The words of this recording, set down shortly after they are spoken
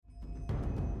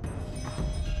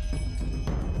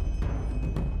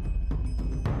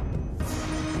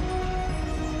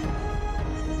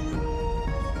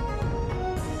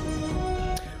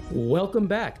Welcome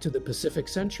back to the Pacific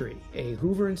Century, a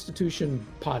Hoover Institution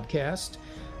podcast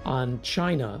on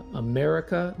China,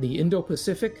 America, the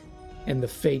Indo-Pacific, and the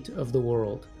fate of the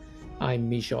world. I'm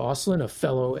Misha Auslin, a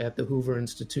fellow at the Hoover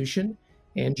Institution,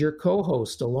 and your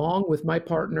co-host, along with my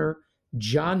partner,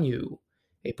 John Yu,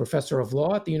 a professor of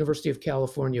law at the University of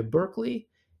California, Berkeley,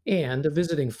 and a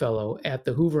visiting fellow at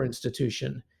the Hoover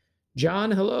Institution. John,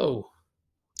 hello.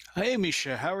 Hey,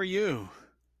 Misha, how are you?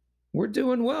 We're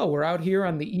doing well. We're out here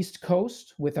on the East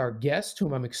Coast with our guest,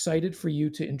 whom I'm excited for you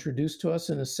to introduce to us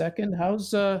in a second.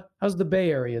 How's the Bay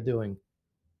Area doing?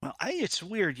 Well, it's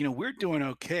weird. We're doing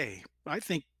okay. I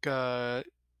think not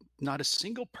a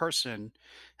single person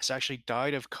has actually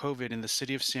died of COVID in the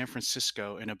city of San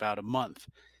Francisco in about a month.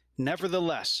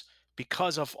 Nevertheless,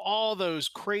 because of all those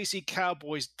crazy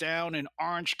cowboys down in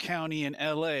Orange County in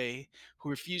LA who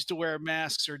refuse to wear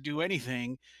masks or do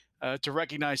anything to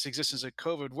recognize the existence of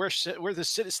COVID, we're the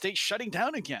state shutting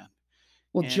down again.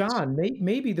 Well, And John,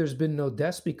 maybe there's been no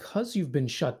deaths because you've been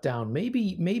shut down.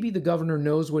 Maybe the governor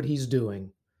knows what he's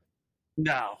doing.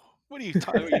 no, what are you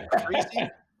talking? Are you crazy?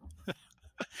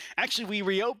 Actually, we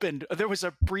reopened. There was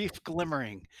a brief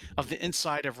glimmering of the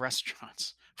inside of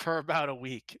restaurants for about a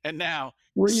week, and now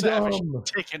savage Freedom.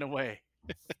 taken away.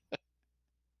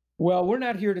 Well, we're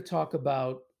not here to talk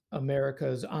about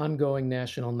America's ongoing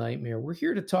national nightmare. We're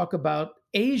here to talk about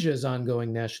Asia's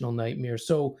ongoing national nightmare.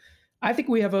 So I think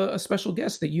we have a special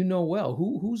guest that you know well.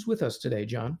 Who's with us today,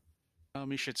 John?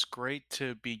 Misha, it's great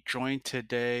to be joined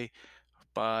today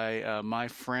by my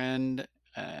friend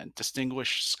and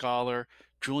distinguished scholar,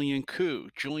 Julian Ku.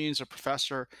 Julian's a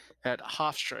professor at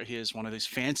Hofstra. He is one of these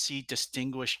fancy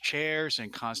distinguished chairs in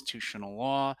constitutional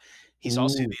law. He's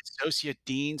also Ooh. the associate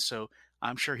dean, so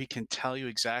I'm sure he can tell you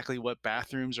exactly what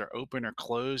bathrooms are open or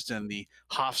closed in the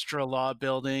Hofstra Law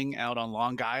building out on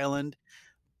Long Island.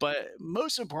 But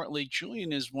most importantly,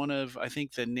 Julian is one of, I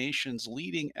think, the nation's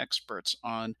leading experts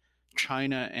on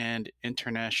China and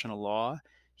international law.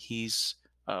 He's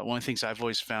one of the things I've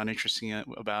always found interesting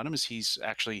about him is he's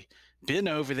actually been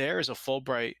over there as a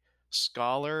Fulbright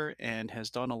scholar and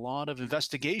has done a lot of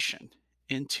investigation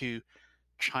into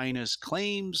China's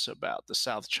claims about the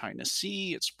South China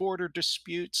Sea, its border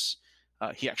disputes.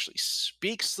 He actually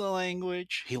speaks the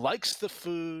language. He likes the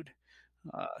food.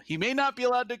 He may not be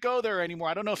allowed to go there anymore.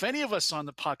 I don't know if any of us on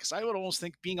the podcast, I would almost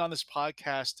think being on this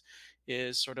podcast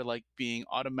is sort of like being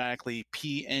automatically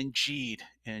PNG'd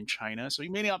in China. So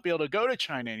you may not be able to go to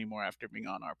China anymore after being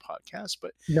on our podcast.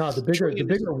 But No, the bigger Julian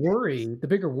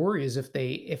is worry is if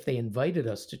they invited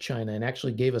us to China and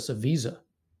actually gave us a visa.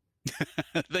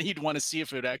 then you'd want to see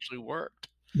if it actually worked.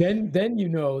 Then you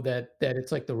know that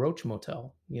it's like the Roach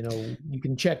Motel. You know, you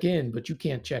can check in, but you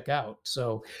can't check out.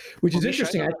 So, which is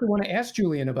interesting. I actually want to ask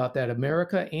Julian about that.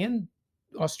 America and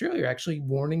Australia are actually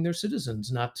warning their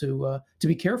citizens not to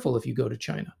be careful if you go to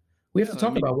China. We have to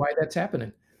talk about why that's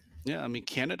happening. Yeah, I mean,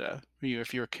 Canada,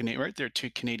 if you're a Canadian, right? There are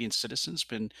two Canadian citizens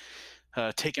been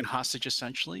taken hostage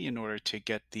essentially in order to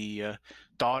get the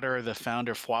daughter of the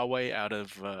founder of Huawei out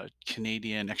of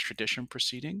Canadian extradition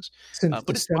proceedings. Since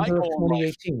But December of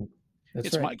 2018.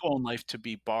 It's my goal in life to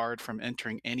be barred from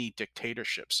entering any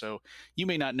dictatorship. So you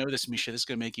may not know this, Misha. This is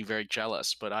going to make you very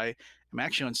jealous, but I am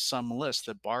actually on some list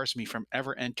that bars me from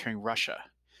ever entering Russia.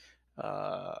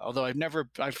 Although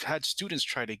I've had students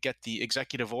try to get the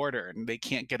executive order and they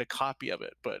can't get a copy of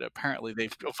it, but apparently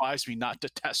they've advised me not to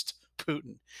test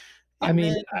Putin. I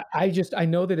mean, I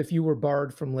know that if you were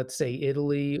barred from, let's say,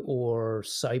 Italy or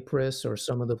Cyprus or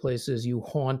some of the places you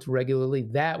haunt regularly,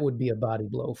 that would be a body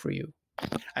blow for you.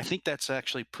 I think that's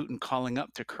actually Putin calling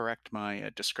up to correct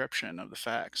my description of the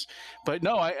facts. But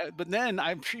no, but then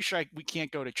I'm pretty sure we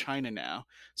can't go to China now.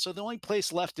 So the only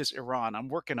place left is Iran. I'm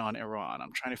working on Iran.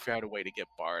 I'm trying to figure out a way to get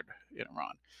barred in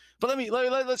Iran. But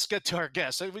let's get to our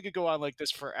guest. We could go on like this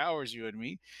for hours, you and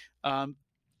me.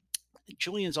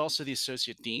 Julian's also the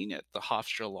associate dean at the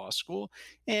Hofstra Law School.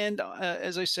 And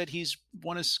as I said, he's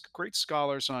one of great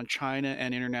scholars on China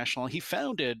and international. He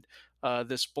founded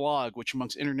this blog, which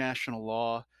amongst international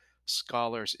law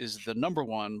scholars is the number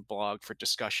one blog for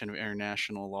discussion of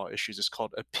international law issues. It's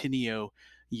called Opinio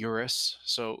Juris.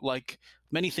 So like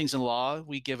many things in law,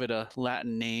 we give it a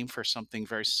Latin name for something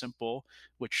very simple,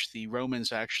 which the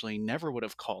Romans actually never would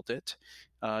have called it,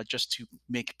 just to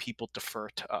make people defer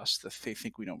to us, that they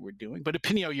think we know what we're doing. But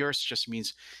Opinio Juris just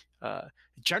means,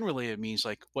 generally it means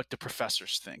like what the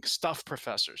professors think, stuff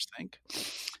professors think.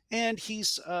 And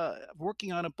he's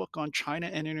working on a book on China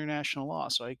and international law.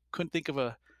 So I couldn't think of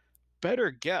a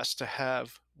better guest to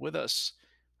have with us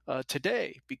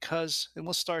today because, and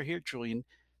we'll start here, Julian,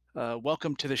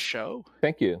 welcome to the show.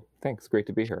 Thank you. Thanks. Great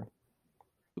to be here.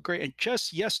 Great. And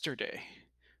just yesterday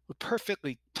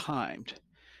perfectly timed.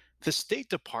 The State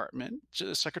Department,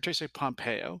 Secretary of State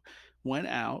Pompeo, went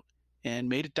out and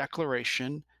made a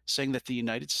declaration saying that the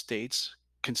United States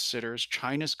considers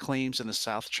China's claims in the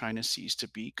South China Seas to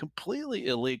be completely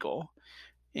illegal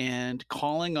and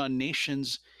calling on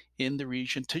nations in the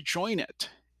region to join it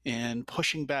and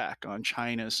pushing back on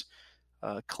China's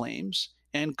claims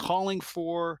and calling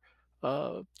for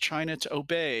China to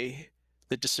obey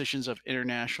the decisions of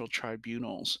international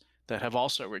tribunals that have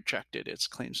also rejected its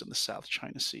claims in the South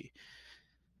China Sea.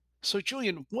 So,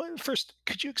 Julian, first,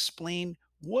 could you explain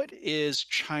what is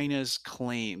China's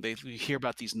claim? We hear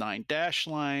about these nine dash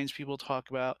lines people talk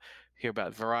about, hear about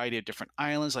a variety of different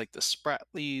islands like the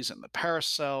Spratlys and the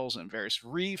Paracels and various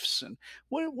reefs. And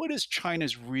what is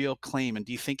China's real claim? And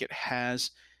do you think it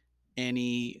has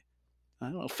any, I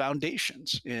don't know,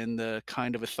 foundations in the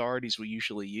kind of authorities we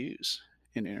usually use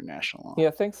in international law? Yeah,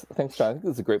 thanks, John. I think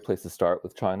this is a great place to start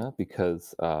with China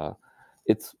because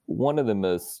it's one of the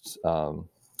most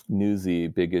newsy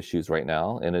big issues right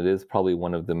now, and it is probably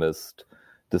one of the most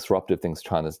disruptive things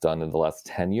China's done in the last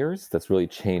 10 years that's really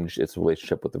changed its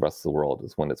relationship with the rest of the world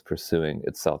is when it's pursuing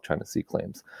its South China Sea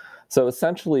claims. So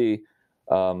essentially,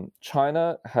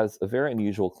 China has a very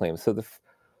unusual claim. So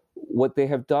what they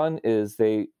have done is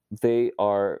they've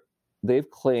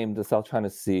claimed the South China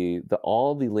Sea,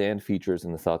 all the land features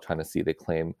in the South China Sea, they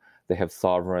claim they have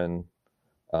sovereign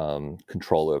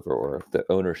control over or the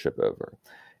ownership over.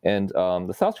 And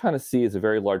the South China Sea is a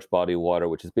very large body of water,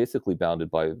 which is basically bounded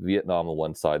by Vietnam on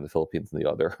one side and the Philippines on the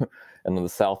other, and on the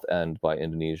south end by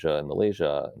Indonesia and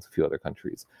Malaysia and a few other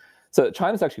countries. So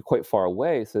China's actually quite far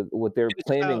away. So what they're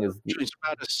claiming is it's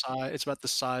about the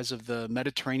size of the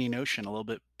Mediterranean Ocean, a little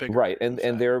bit bigger. Right, and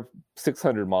they're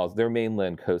 600 miles. Their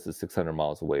mainland coast is 600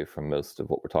 miles away from most of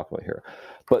what we're talking about here.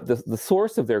 But the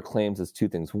source of their claims is two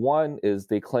things. One is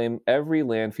they claim every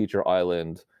land feature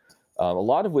island, a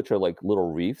lot of which are like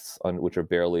little reefs, which are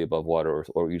barely above water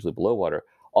or usually below water.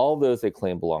 All of those they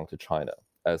claim belong to China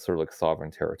as sort of like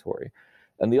sovereign territory.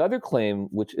 And the other claim,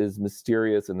 which is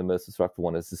mysterious and the most disruptive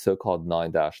one, is the so-called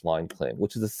 9-dash line claim,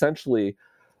 which is essentially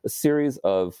a series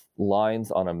of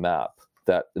lines on a map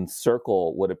that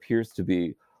encircle what appears to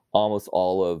be almost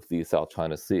all of the South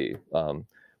China Sea.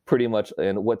 Pretty much,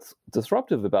 and what's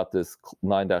disruptive about this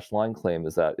 9-dash line claim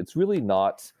is that it's really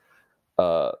not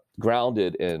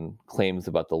grounded in claims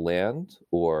about the land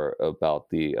or about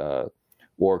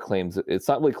or claims. It's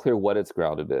not really clear what it's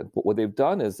grounded in. But what they've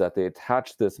done is that they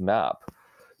attached this map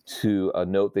to a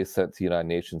note they sent to the United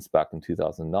Nations back in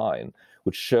 2009,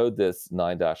 which showed this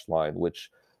 9-dash line, which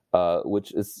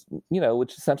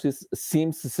essentially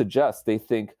seems to suggest they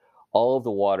think all of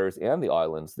the waters and the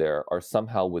islands there are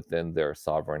somehow within their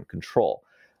sovereign control.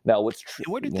 Now, what's true?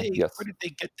 Where did they get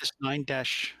this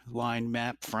 9-dash line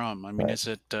map from? I mean, Right. is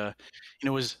it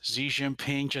was Xi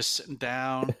Jinping just sitting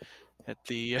down at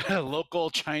the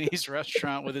local Chinese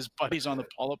restaurant with his buddies on the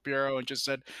Politburo and just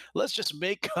said, "Let's just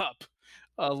make up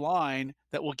a line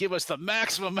that will give us the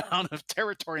maximum amount of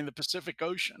territory in the Pacific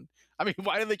Ocean"? I mean,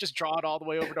 why didn't they just draw it all the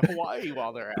way over to Hawaii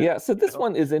while they're at it? Yeah, so this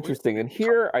one is interesting, and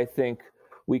here I think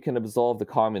we can absolve the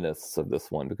communists of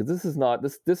this one because this is not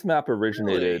this map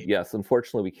originated. Really? Yes,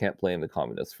 unfortunately, we can't blame the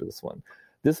communists for this one.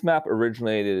 This map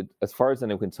originated, as far as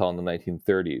anyone can tell, in the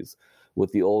 1930s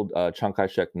with the old Chiang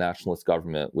Kai-shek nationalist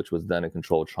government, which was then in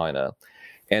control of China,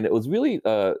 and it was really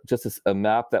just a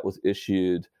map that was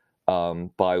issued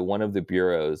by one of the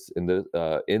bureaus in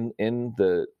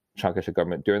the Chiang Kai-shek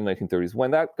government during the 1930s,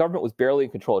 when that government was barely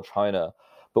in control of China,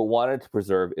 but wanted to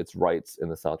preserve its rights in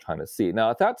the South China Sea. Now,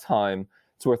 at that time,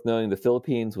 it's worth noting the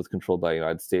Philippines was controlled by the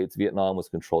United States. Vietnam was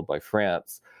controlled by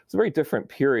France. It's a very different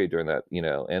period during that,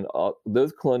 and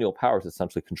those colonial powers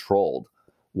essentially controlled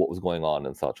what was going on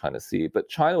in the South China Sea. But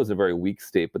China was a very weak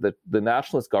state. But the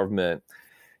nationalist government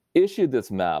issued this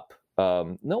map.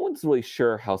 No one's really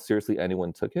sure how seriously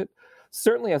anyone took it.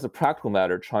 Certainly, as a practical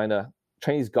matter,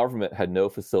 Chinese government had no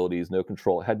facilities, no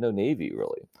control, had no navy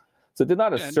really, so it did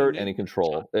not assert any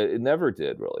control. It never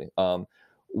did really.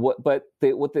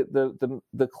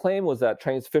 The claim was that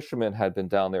Chinese fishermen had been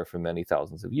down there for many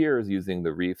thousands of years, using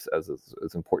the reefs as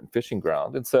important fishing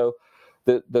ground, and so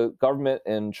the government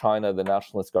in China, the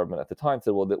nationalist government at the time,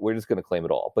 said, "Well, we're just going to claim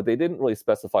it all," but they didn't really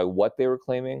specify what they were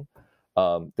claiming.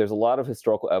 There's a lot of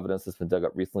historical evidence that's been dug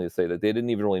up recently to say that they didn't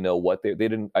even really know what they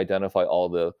didn't identify all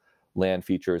the land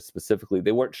features specifically.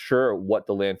 They weren't sure what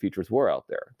the land features were out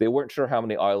there. They weren't sure how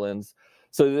many islands.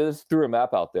 So they just threw a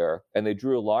map out there and they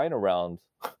drew a line around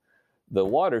the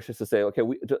waters just to say, okay,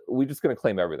 we're just going to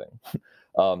claim everything.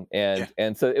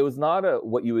 And so it was not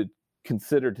what you would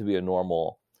consider to be a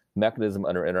normal mechanism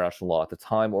under international law at the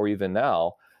time or even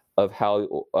now of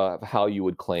how you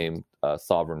would claim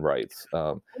sovereign rights.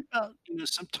 What about,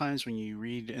 sometimes when you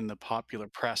read in the popular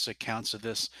press accounts of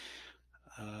this,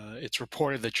 it's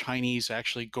reported the Chinese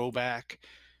actually go back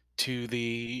to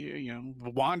the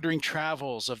wandering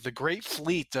travels of the great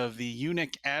fleet of the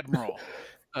eunuch admiral.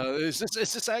 Is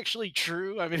this actually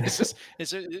true? I mean, is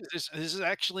this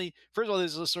actually, first of all,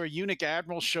 this sort of eunuch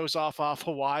admiral shows off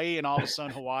Hawaii, and all of a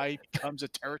sudden Hawaii becomes a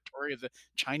territory of the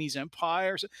Chinese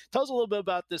Empire. So tell us a little bit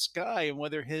about this guy and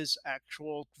whether his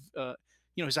actual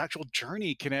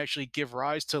journey can actually give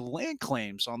rise to land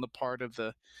claims on the part of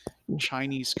the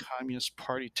Chinese Communist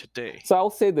Party today. So I'll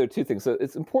say there are two things. So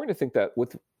it's important to think that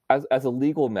as a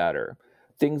legal matter,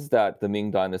 things that the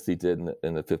Ming Dynasty did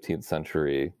in the 15th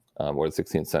century or the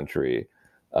 16th century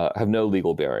have no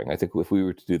legal bearing. I think if we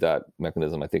were to do that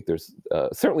mechanism, I think there's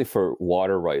certainly for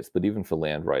water rights, but even for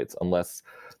land rights, unless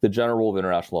the general rule of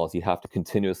international law is you have to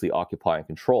continuously occupy and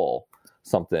control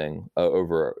something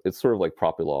over. It's sort of like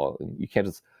property law. You can't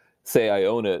just say I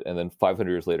own it and then 500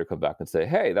 years later come back and say,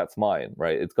 hey, that's mine,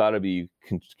 right? It's got to be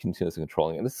continuously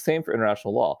controlling. And it's the same for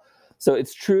international law. So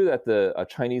it's true that the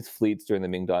Chinese fleets during the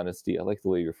Ming Dynasty, I like the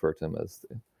way you refer to him as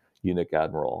the eunuch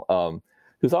admiral,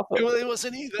 who's also it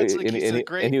wasn't he. That's like he's a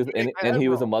great and he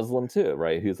was a Muslim too,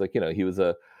 right? He was like, he was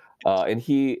a and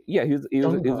he was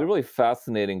a really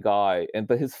fascinating guy.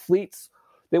 But his fleets,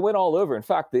 they went all over. In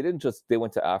fact, they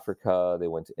went to Africa, they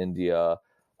went to India.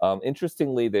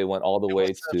 Interestingly, they went all the way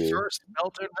to the first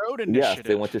Belt and Road Initiative. Yes,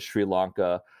 they went to Sri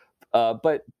Lanka.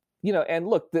 But and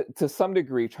look, to some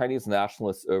degree, Chinese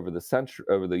nationalists over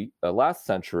the last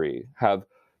century have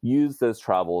used those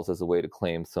travels as a way to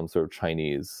claim some sort of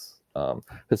Chinese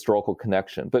historical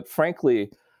connection. But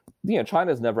frankly,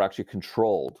 China has never actually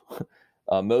controlled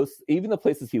even the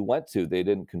places he went to, they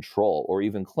didn't control or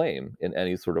even claim in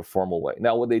any sort of formal way.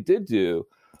 Now, what they did do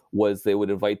was they would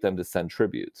invite them to send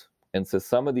tribute. And so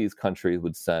some of these countries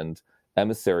would send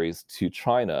emissaries to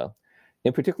China.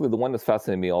 In particular, the one that's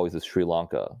fascinated me always is Sri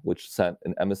Lanka, which sent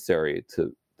an emissary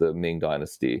to the Ming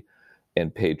Dynasty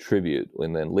and paid tribute.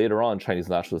 And then later on, Chinese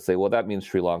nationalists say, well, that means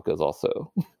Sri Lanka is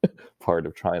also part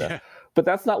of China. Yeah. But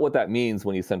that's not what that means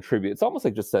when you send tribute. It's almost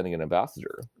like just sending an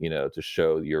ambassador, to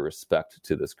show your respect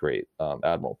to this great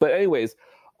admiral. But anyways,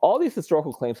 all these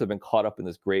historical claims have been caught up in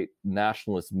this great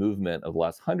nationalist movement of the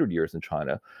last 100 years in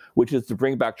China, which is to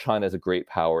bring back China as a great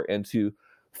power and to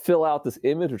fill out this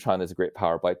image of China as a great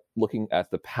power by looking at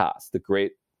the past, the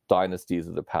great dynasties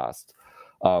of the past,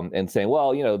 and saying,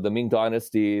 well, the Ming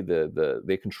Dynasty,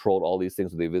 they controlled all these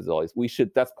things, they visited all these.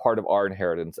 That's part of our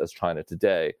inheritance as China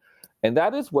today. And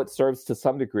that is what serves to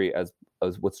some degree as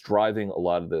what's driving a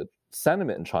lot of the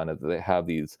sentiment in China, that they have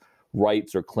these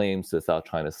rights or claims to the South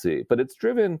China Sea. But it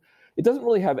doesn't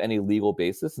really have any legal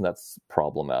basis, and that's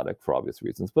problematic for obvious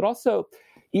reasons. But also,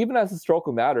 even as a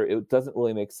historical matter, it doesn't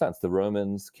really make sense. The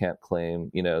Romans can't claim,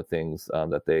 things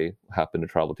that they happened to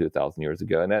travel to 1,000 years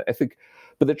ago. And I think,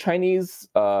 but the Chinese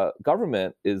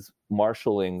government is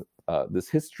marshaling this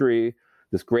history,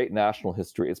 this great national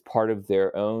history, as part of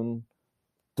their own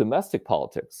domestic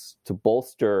politics to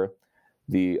bolster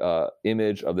the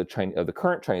image of the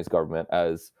current Chinese government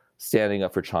as standing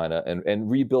up for China and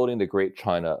rebuilding the great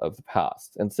China of the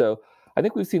past. And so I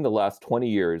think we've seen the last 20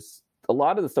 years, a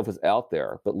lot of the stuff was out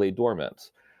there, but lay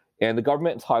dormant. And the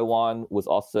government in Taiwan was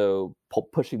also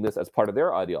pushing this as part of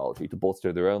their ideology to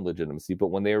bolster their own legitimacy. But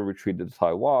when they were retreated to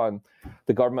Taiwan,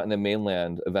 the government in the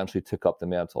mainland eventually took up the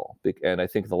mantle. And I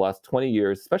think in the last 20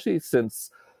 years, especially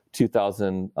since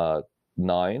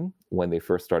 2009, when they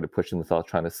first started pushing the South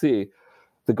China Sea,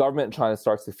 the government in China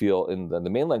starts to feel, and the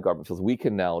mainland government feels, we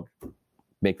can now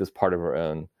make this part of our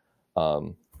own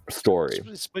story.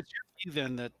 But you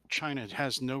then that China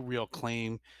has no real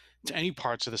claim to any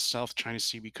parts of the South China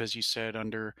Sea because you said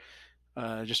under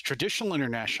just traditional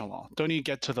international law. Don't you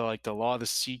get to the law of the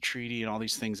sea treaty and all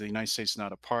these things the United States is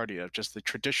not a party of? Just the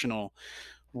traditional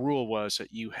rule was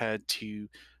that you had to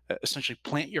essentially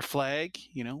plant your flag,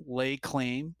 lay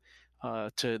claim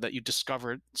to that you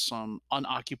discovered some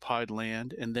unoccupied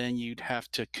land, and then you'd have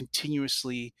to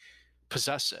continuously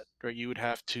possess it, right? You would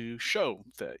have to show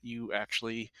that you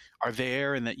actually are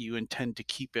there and that you intend to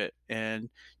keep it. And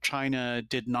China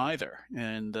did neither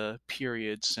in the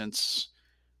period since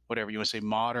whatever you want to say,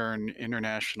 modern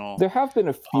international. There have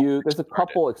been there's a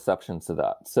couple exceptions to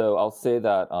that. So I'll say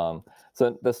that,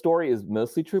 so the story is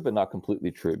mostly true, but not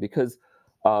completely true, because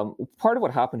part of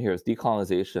what happened here is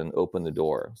decolonization opened the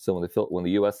door. So when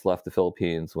the U.S. left the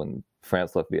Philippines, when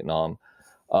France left Vietnam,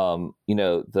 part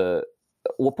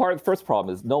of the first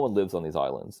problem is no one lives on these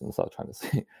islands in the South China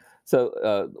Sea.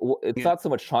 So it's not so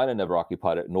much China never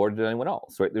occupied it, nor did anyone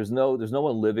else, right? There's no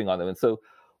one living on them. And so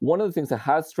one of the things that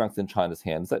has strengthened China's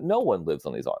hand is that no one lives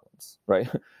on these islands, right?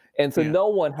 And so Yeah. no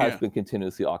one has Yeah. been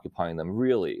continuously occupying them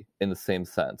really in the same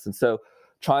sense. And so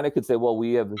China could say, well,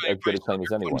 we have Right, as good right. a So claim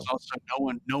as your point is anyone.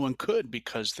 also no one could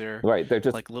because they're Right.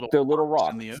 like little They're little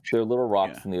rocks in the rocks. ocean. They're little Yeah.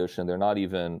 rocks in the ocean. They're not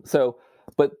even so,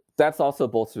 but that's also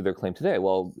bolstered their claim today.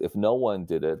 Well, if no one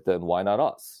did it, then why not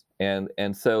us? And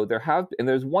so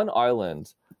there's one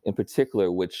island in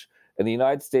particular which in the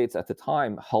United States at the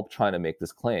time helped China make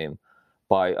this claim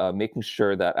by making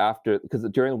sure that because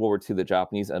during World War II, the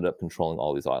Japanese ended up controlling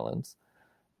all these islands.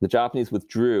 The Japanese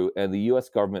withdrew, and the U.S.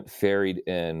 government ferried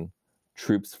in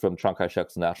troops from Chiang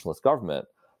Kai-shek's nationalist government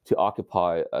to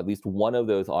occupy at least one of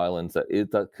those islands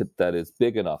that is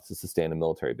big enough to sustain a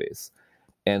military base.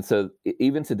 And so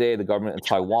even today, the government in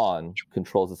Which one is Taiwan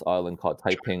controls this island called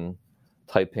Taiping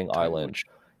Island, which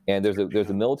and Taiping there's a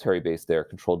Island? military base there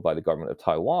controlled by the government of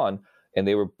Taiwan, and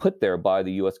they were put there by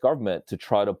the U.S. government to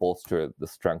try to bolster the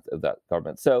strength of that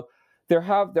government. So there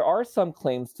are some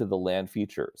claims to the land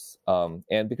features,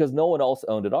 and because no one else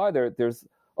owned it either, there's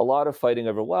a lot of fighting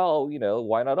over. Well,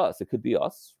 why not us? It could be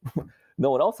us.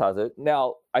 No one else has it.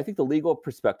 Now, I think the legal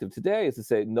perspective today is to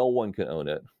say no one can own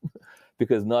it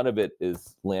because none of it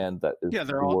is land that is Yeah,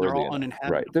 they're worthy all enough.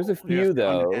 Right. There's a uninhabitable. Yeah, if few they're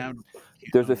though. uninhabitable, you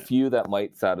There's can't a own it. few that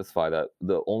might satisfy that.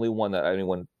 The only one that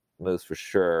anyone knows for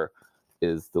sure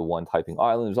is the one Taiping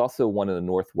Island. There's also one in the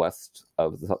northwest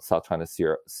of the South China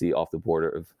Sea off the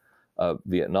border of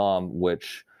Vietnam,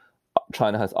 which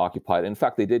China has occupied. In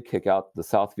fact, they did kick out the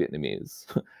South Vietnamese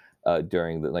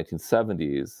during the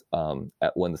 1970s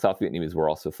when the South Vietnamese were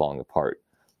also falling apart.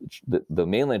 The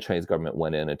mainland Chinese government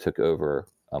went in and took over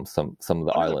some of the One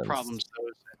of the islands. problems, though,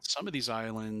 is that some of these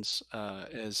islands,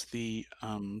 as the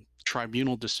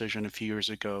tribunal decision a few years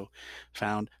ago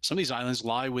found, some of these islands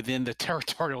lie within the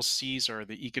territorial seas or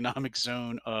the economic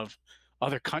zone of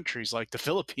other countries like the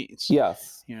Philippines.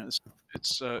 Yes,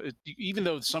 Even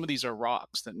though some of these are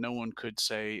rocks that no one could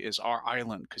say is our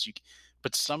island,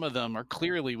 but some of them are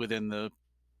clearly within the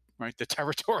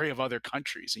territory of other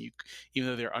countries, and even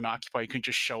though they're unoccupied, you can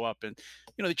just show up. And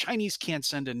the Chinese can't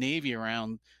send a navy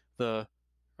around the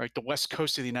the west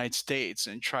coast of the United States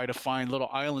and try to find little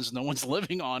islands no one's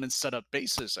living on and set up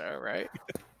bases there, right?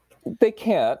 they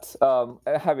can't.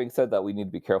 Having said that, we need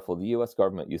to be careful. The U.S.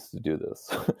 government used to do this.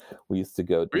 We used to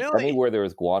go to Really? anywhere there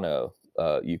was guano.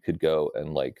 You could go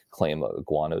and claim a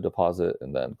guano deposit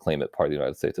and then claim it part of the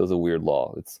United States. It was a weird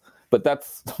law. But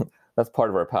that's that's part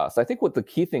of our past. I think what the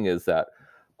key thing is that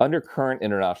under current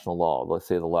international law, let's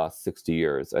say the last 60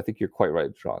 years, I think you're quite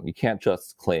right, John. You can't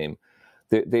just claim.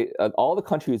 All the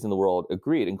countries in the world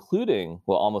agreed,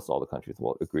 almost all the countries in the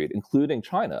world agreed, including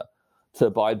China, to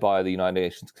abide by the United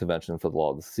Nations Convention for the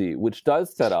Law of the Sea, which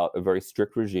does set out a very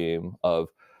strict regime of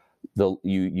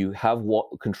you have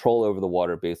control over the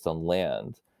water based on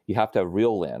land. You have to have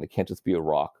real land. It can't just be a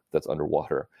rock that's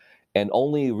underwater, and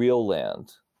only real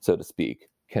land, so to speak,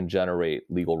 can generate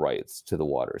legal rights to the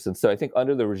waters. And so I think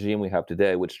under the regime we have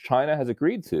today, which China has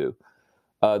agreed to,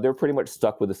 they're pretty much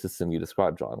stuck with the system you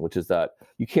described, John, which is that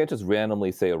you can't just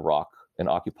randomly say a rock and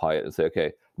occupy it and say,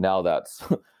 okay, now that's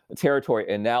a territory,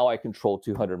 and now I control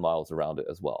 200 miles around it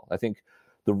as well. I think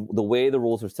the way the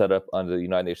rules are set up under the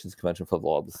United Nations Convention for the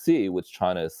Law of the Sea, which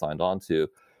China has signed on to,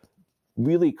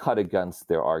 really cut against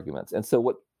their arguments. And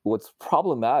so what's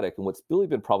problematic and what's really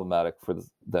been problematic for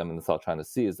them in the South China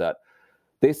Sea is that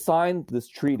they signed this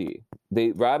treaty.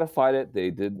 They ratified it. They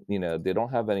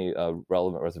don't have any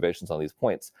relevant reservations on these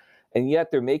points. And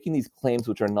yet they're making these claims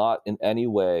which are not in any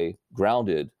way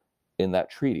grounded in that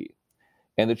treaty.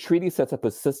 And the treaty sets up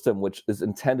a system which is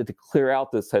intended to clear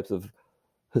out those types of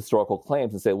historical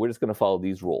claims and say, we're just going to follow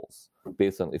these rules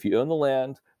based on if you own the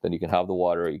land, then you can have the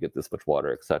water, you get this much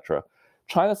water, etc.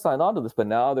 China signed on to this, but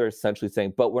now they're essentially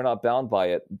saying, but we're not bound by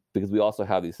it because we also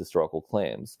have these historical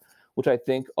claims, which I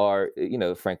think are,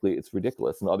 frankly, it's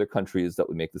ridiculous. And other countries that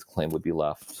would make this claim would be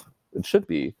left, it should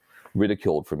be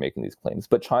ridiculed for making these claims.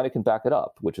 But China can back it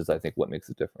up, which is, I think, what makes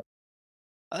it different.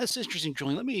 That's interesting,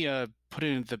 Julian. Let me put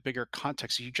it in the bigger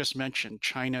context. You just mentioned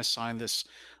China signed this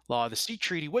Law of the Sea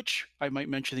Treaty, which I might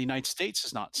mention the United States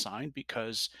has not signed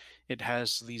because it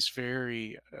has these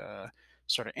very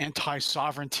sort of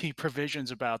anti-sovereignty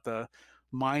provisions about the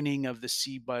mining of the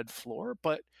seabed floor.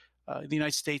 But the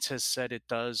United States has said it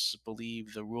does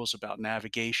believe the rules about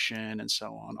navigation and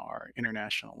so on are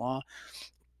international law.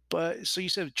 But so you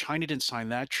said China didn't sign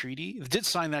that treaty. It did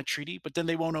sign that treaty, but then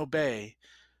they won't obey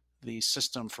the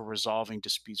system for resolving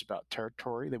disputes about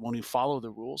territory. They won't even follow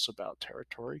the rules about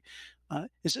territory.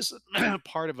 Is this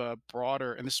part of a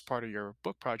broader, and this is part of your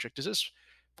book project, is this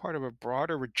part of a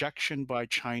broader rejection by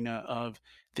China of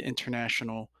the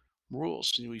international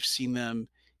rules? We've seen them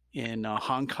in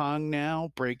Hong Kong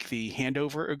now break the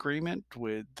handover agreement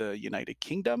with the United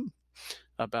Kingdom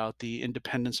about the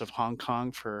independence of Hong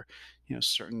Kong for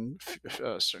certain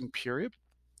period,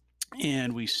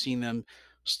 and we've seen them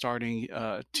starting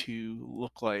to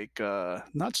look like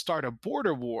not start a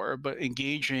border war, but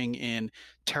engaging in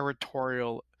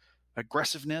territorial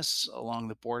aggressiveness along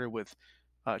the border with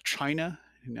China.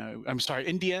 I'm sorry,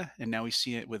 India, and now we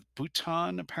see it with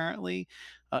Bhutan, apparently.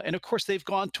 And of course, they've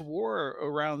gone to war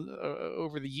around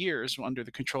over the years under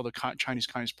the control of the Chinese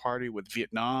Communist Party with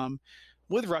Vietnam,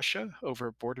 with Russia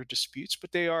over border disputes.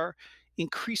 But they are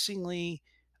increasingly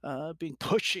being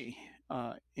pushy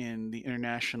in the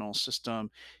international system.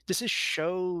 Does this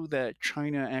show that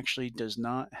China actually does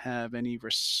not have any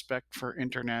respect for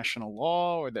international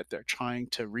law, or that they're trying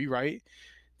to rewrite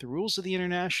the rules of the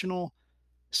international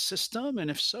system?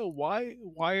 And if so, why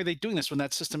are they doing this when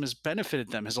that system has benefited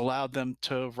them, has allowed them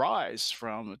to rise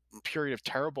from a period of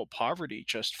terrible poverty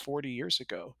just 40 years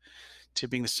ago to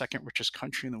being the second richest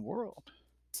country in the world?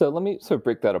 So let me sort of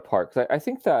break that apart, because I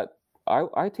think that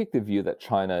I take the view that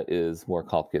China is more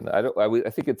complicated. I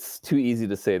think it's too easy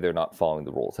to say they're not following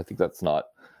the rules. I think that's not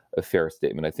a fair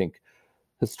statement. I think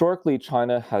historically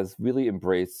China has really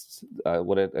embraced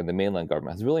and the mainland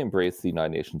government has really embraced the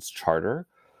United Nations Charter,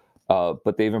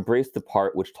 but they've embraced the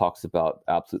part which talks about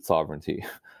absolute sovereignty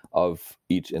of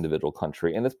each individual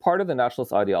country, and it's part of the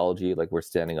nationalist ideology. Like, we're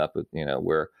standing up,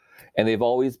 and they've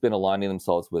always been aligning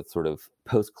themselves with sort of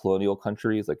post-colonial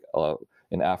countries, like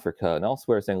in Africa and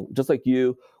elsewhere, saying, just like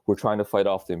you, we're trying to fight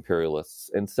off the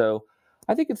imperialists. And so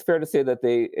I think it's fair to say that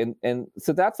and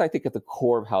so that's, I think, at the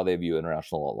core of how they view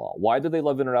international law. Why do they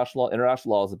love international law?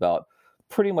 International law is about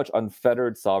pretty much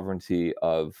unfettered sovereignty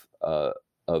of the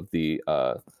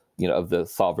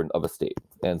sovereign of a state.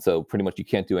 And so pretty much you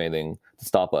can't do anything to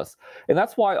stop us. And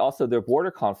that's why also their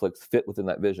border conflicts fit within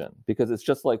that vision, because it's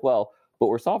just like, well, but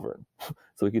we're sovereign,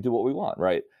 so we can do what we want,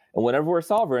 right? And whenever we're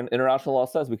sovereign, international law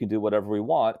says we can do whatever we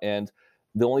want, and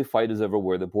the only fight is over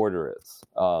where the border is.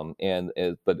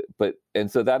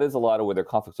 And so that is a lot of where their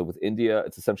conflicts are. With India,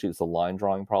 it's essentially a line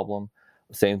drawing problem.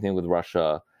 Same thing with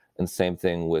Russia, and same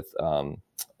thing with now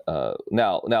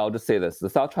I'll just say this: the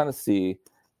South China Sea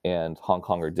and Hong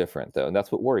Kong are different, though, and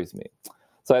that's what worries me.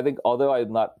 So I think, although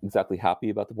I'm not exactly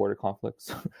happy about the border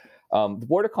conflicts, the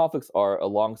border conflicts are a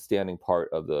long-standing part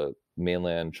of the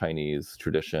mainland Chinese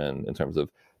tradition in terms of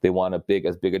they want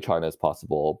as big a China as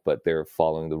possible, but they're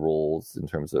following the rules in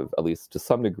terms of, at least to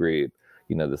some degree,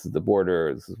 this is the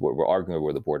border, this is what we're arguing over,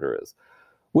 where the border is.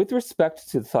 With respect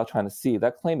to the South China Sea,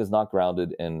 that claim is not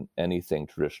grounded in anything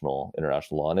traditional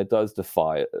international law, and it does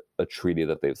defy a treaty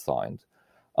that they've signed.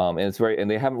 And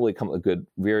they haven't really come up with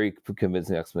very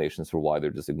convincing explanations for why they're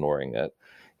just ignoring it.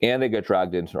 And they get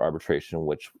dragged into an arbitration,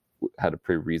 which had a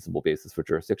pretty reasonable basis for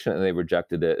jurisdiction, and they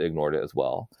rejected it, ignored it as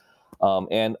well.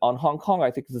 And on Hong Kong,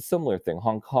 I think it's a similar thing.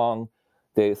 Hong Kong,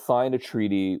 they signed a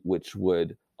treaty which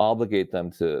would obligate them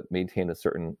to maintain a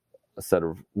certain set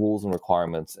of rules and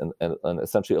requirements and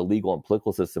essentially a legal and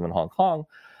political system in Hong Kong.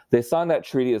 They signed that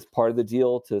treaty as part of the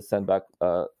deal to send back,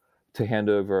 to hand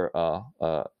over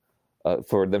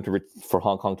for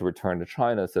Hong Kong to return to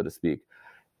China, so to speak.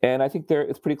 And I think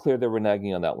it's pretty clear they're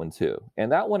reneging on that one too.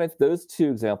 And that one, those two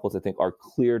examples, I think, are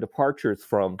clear departures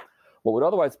from what would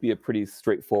otherwise be a pretty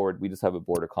straightforward, we just have a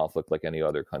border conflict like any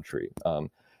other country.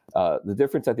 The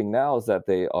difference, I think, now is that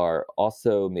they are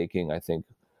also making, I think,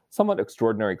 somewhat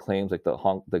extraordinary claims, like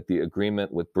the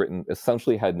agreement with Britain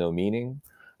essentially had no meaning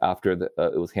after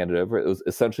it was handed over. It was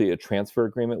essentially a transfer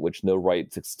agreement, which no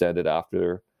rights extended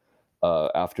after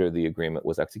the agreement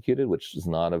was executed, which is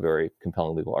not a very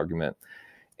compelling legal argument.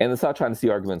 And the South China Sea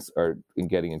arguments are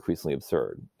getting increasingly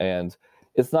absurd. And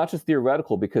it's not just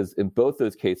theoretical, because in both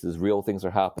those cases, real things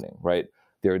are happening, right?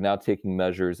 They're now taking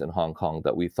measures in Hong Kong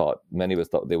that many of us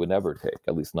thought they would never take,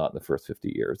 at least not in the first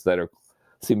 50 years, that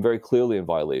seem very clearly in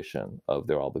violation of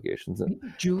their obligations. And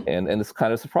it's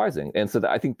kind of surprising. And so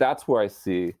I think that's where I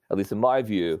see, at least in my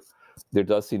view, there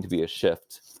does seem to be a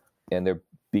shift, and they're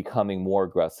becoming more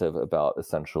aggressive about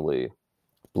essentially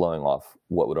blowing off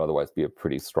what would otherwise be a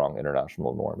pretty strong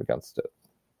international norm against it.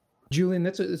 Julian,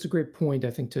 that's a great point,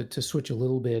 I think, to switch a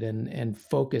little bit and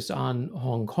focus on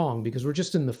Hong Kong, because we're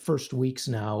just in the first weeks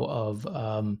now of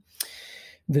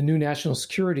the new national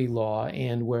security law.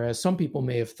 And whereas some people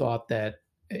may have thought that,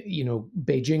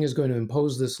 Beijing is going to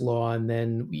impose this law and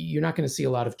then you're not going to see a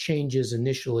lot of changes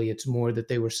initially, it's more that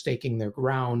they were staking their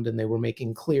ground and they were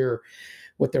making clear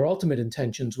what their ultimate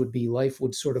intentions would be. Life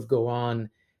would sort of go on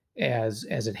as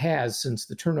it has since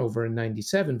the turnover in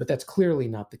 97, but that's clearly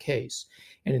not the case.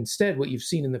 And instead, what you've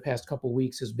seen in the past couple of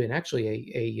weeks has been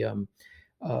actually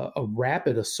a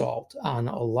rapid assault on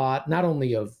a lot, not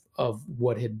only of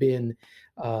what had been,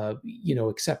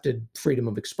 accepted freedom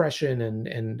of expression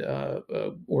and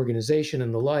organization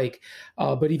and the like,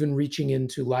 but even reaching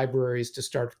into libraries to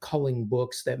start culling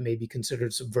books that may be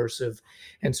considered subversive,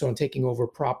 and so on, taking over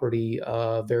property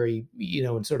very,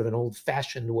 in sort of an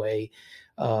old-fashioned way,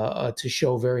 to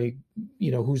show very,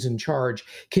 who's in charge.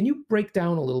 Can you break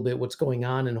down a little bit what's going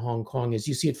on in Hong Kong as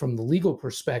you see it from the legal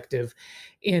perspective,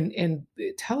 and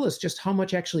tell us just how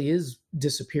much actually is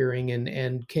disappearing,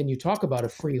 and can you talk about a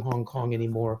free Hong Kong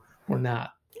anymore or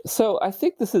not? So I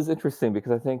think this is interesting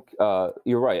because I think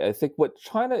you're right. I think what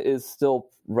China is still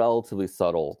relatively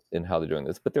subtle in how they're doing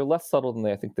this, but they're less subtle than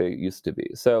I think they used to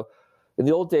be. So in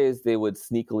the old days, they would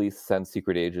sneakily send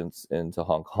secret agents into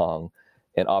Hong Kong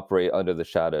and operate under the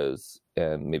shadows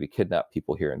and maybe kidnap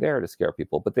people here and there to scare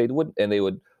people. But they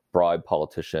would bribe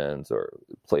politicians or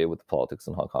play with the politics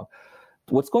in Hong Kong.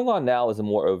 What's going on now is a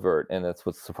more overt, and that's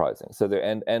what's surprising. So there,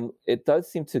 and it does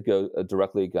seem to go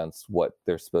directly against what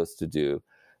they're supposed to do.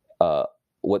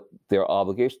 What their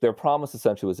obligation, their promise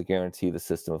essentially was to guarantee the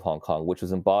system of Hong Kong, which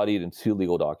was embodied in two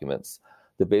legal documents: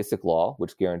 the Basic Law,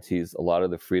 which guarantees a lot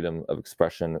of the freedom of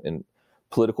expression and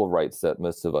political rights that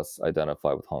most of us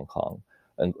identify with Hong Kong,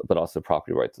 but also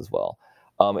property rights as well.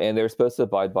 And they're supposed to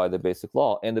abide by the Basic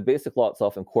Law, and the Basic Law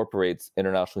itself incorporates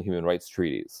international human rights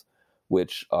treaties,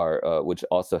 which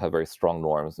also have very strong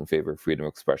norms in favor of freedom of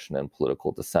expression and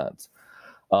political dissent.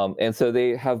 And so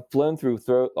they have blown through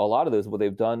a lot of those. What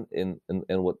they've done in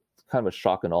what kind of a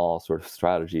shock and awe sort of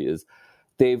strategy is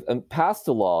they've passed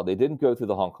a law. They didn't go through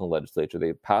the Hong Kong legislature.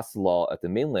 They passed the law at the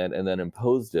mainland and then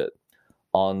imposed it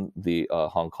on the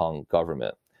Hong Kong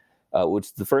government, which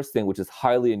is the first thing, which is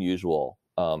highly unusual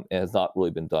and has not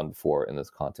really been done before in this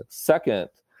context. Second,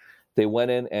 they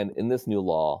went in, and in this new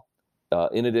law,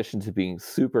 in addition to being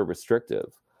super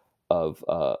restrictive of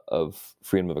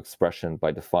freedom of expression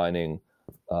by defining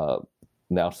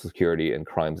national security and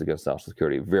crimes against national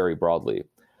security very broadly,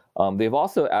 they've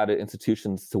also added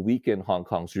institutions to weaken Hong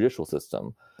Kong's judicial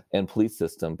system and police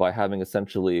system by having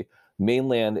essentially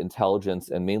mainland intelligence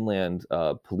and mainland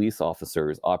police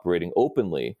officers operating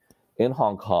openly in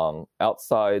Hong Kong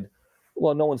outside,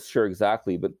 well, no one's sure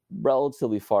exactly, but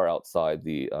relatively far outside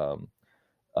the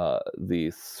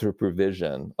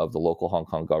supervision of the local Hong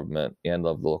Kong government and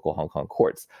of the local Hong Kong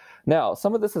courts. Now,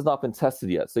 some of this has not been tested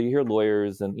yet. So you hear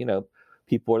lawyers and,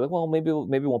 people are like, well, maybe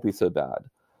it won't be so bad.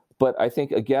 But I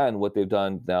think, again, what they've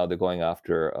done now, they're going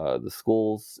after the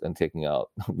schools and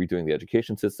redoing the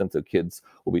education system. So kids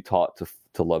will be taught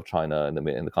to love China and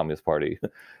the Communist Party.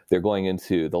 They're going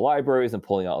into the libraries and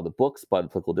pulling out all the books by the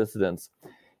political dissidents.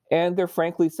 And they're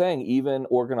frankly saying even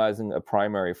organizing a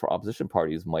primary for opposition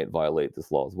parties might violate this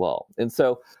law as well. And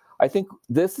so I think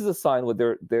this is a sign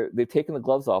where they've taken the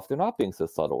gloves off. They're not being so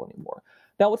subtle anymore.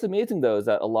 Now, what's amazing, though, is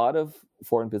that a lot of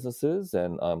foreign businesses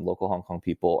and local Hong Kong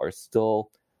people are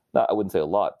still, I wouldn't say a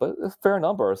lot, but a fair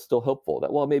number are still hopeful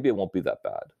that, well, maybe it won't be that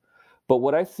bad. But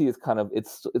what I see is kind of,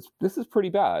 this is pretty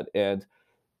bad. And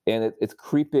it's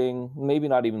creeping, maybe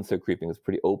not even so creeping, it's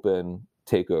pretty open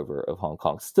takeover of Hong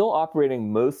Kong, still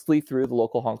operating mostly through the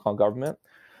local Hong Kong government,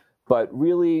 but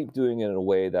really doing it in a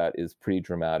way that is pretty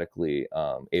dramatically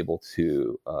able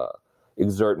to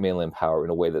exert mainland power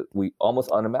in a way that we almost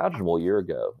unimaginable a year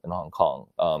ago in Hong Kong.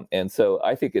 And so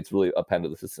I think it's really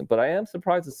upended the system. But I am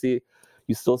surprised to see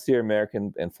you still see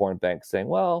American and foreign banks saying,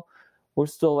 well, we're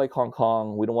still like Hong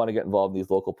Kong. We don't want to get involved in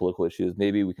these local political issues.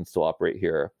 Maybe we can still operate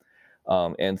here.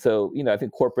 And so, I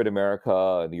think corporate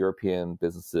America and the European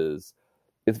businesses,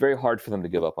 it's very hard for them to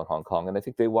give up on Hong Kong. And I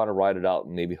think they want to ride it out,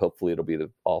 and maybe hopefully it'll be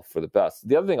all for the best.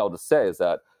 The other thing I'll just say is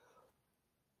that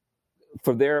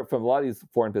from a lot of these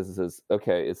foreign businesses,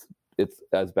 okay, it's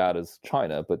as bad as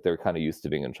China, but they're kind of used to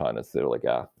being in China. So they're like,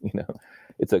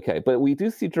 it's okay. But we do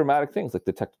see dramatic things like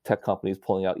the tech companies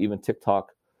pulling out. Even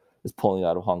TikTok is pulling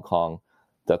out of Hong Kong.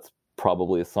 That's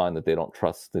probably a sign that they don't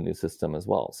trust the new system as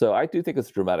well. So I do think it's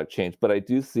a dramatic change, but I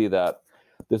do see that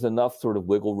there's enough sort of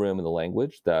wiggle room in the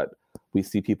language that we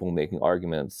see people making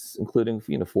arguments, including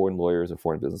foreign lawyers and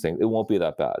foreign business, saying it won't be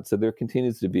that bad. So there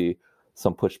continues to be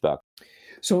some pushback.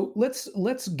 So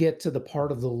let's get to the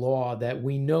part of the law that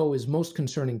we know is most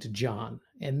concerning to John.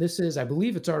 And this is, I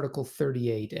believe it's Article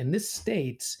 38. And this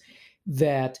states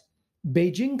that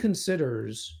Beijing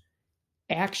considers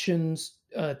actions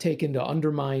taken to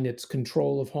undermine its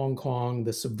control of Hong Kong,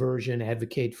 the subversion,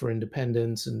 advocate for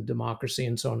independence and democracy,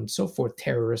 and so on and so forth,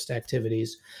 terrorist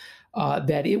activities,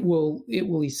 that it will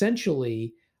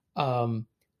essentially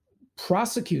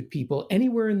prosecute people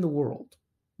anywhere in the world,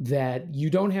 that you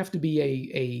don't have to be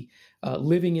a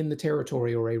living in the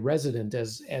territory or a resident,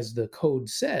 as the code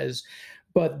says,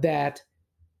 but that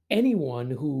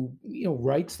anyone who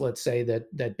writes, let's say,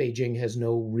 that Beijing has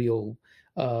no real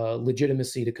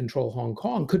legitimacy to control Hong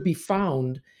Kong could be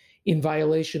found in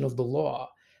violation of the law,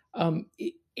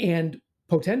 and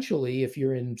potentially, if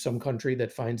you're in some country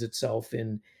that finds itself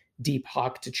in deep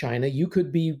hock to China, you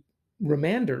could be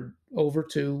remanded over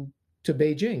to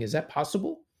Beijing. Is that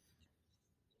possible?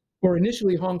 Or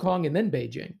initially Hong Kong and then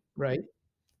Beijing, right?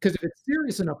 Because if it's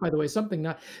serious enough, by the way, something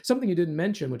you didn't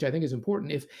mention, which I think is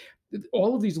important, if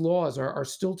all of these laws are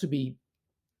still to be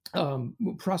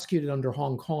prosecuted under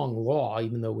Hong Kong law,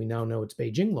 even though we now know it's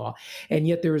Beijing law, and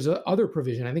yet there is a other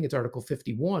provision, I think it's Article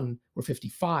 51 or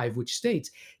 55, which states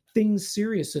things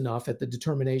serious enough at the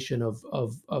determination of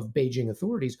Beijing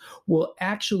authorities will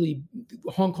actually,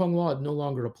 Hong Kong law no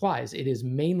longer applies. It is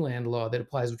mainland law that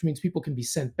applies, which means people can be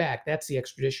sent back. That's the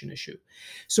extradition issue.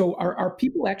 So are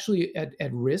people actually at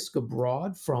risk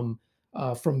abroad from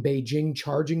Beijing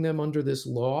charging them under this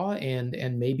law,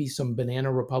 and maybe some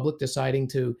banana republic deciding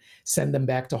to send them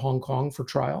back to Hong Kong for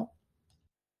trial?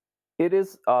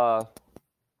 It's a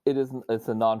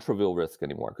non-trivial risk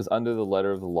anymore, because under the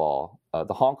letter of the law,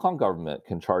 the Hong Kong government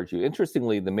can charge you.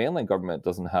 Interestingly, the mainland government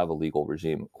doesn't have a legal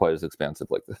regime quite as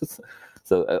expansive like this.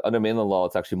 So under mainland law,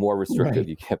 it's actually more restrictive. Right.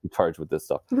 You can't be charged with this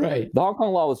stuff. Right. The Hong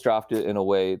Kong law was drafted in a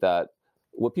way that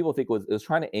what people think it was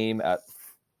trying to aim at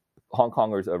Hong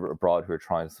Kongers abroad who are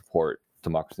trying to support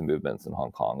democracy movements in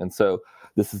Hong Kong. And so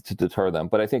this is to deter them.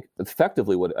 But I think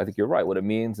effectively, I think you're right. What it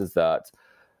means is that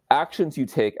actions you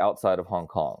take outside of Hong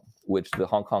Kong, which the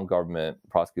Hong Kong government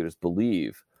prosecutors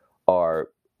believe are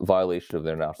violation of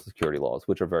their national security laws,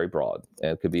 which are very broad,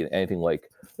 and it could be anything like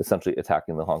essentially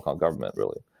attacking the Hong Kong government,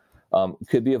 really.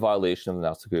 Could be a violation of the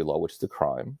national security law, which is a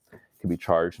crime, could be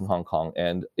charged in Hong Kong.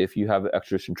 And if you have an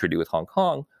extradition treaty with Hong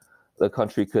Kong, the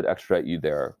country could extradite you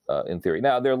there, in theory.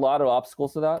 Now, there are a lot of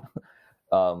obstacles to that,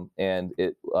 but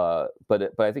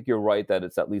I think you're right that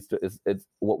it's at least it's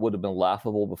what would have been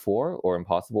laughable before or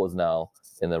impossible is now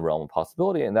in the realm of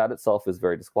possibility, and that itself is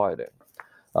very disquieting.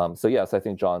 So yes, I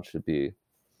think John should be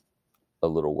a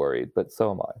little worried, but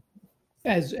so am I.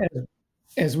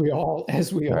 As we all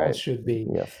Right. should be.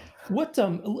 Yes. What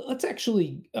let's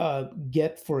actually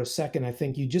get for a second. I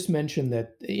think you just mentioned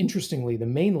that, interestingly, the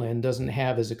mainland doesn't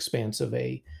have as expansive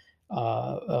a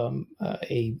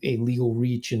legal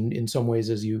reach in some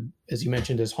ways as you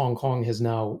mentioned, as Hong Kong has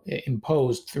now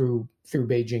imposed through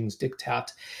Beijing's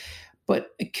diktat.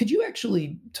 But could you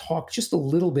actually talk just a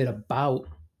little bit about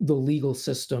the legal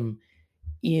system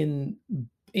in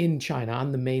China,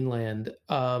 on the mainland?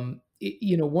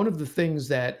 One of the things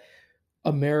that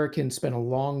Americans spent a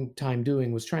long time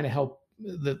doing was trying to help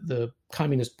the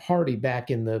Communist Party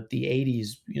back in the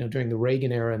 80s, during the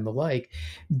Reagan era and the like,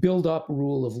 build up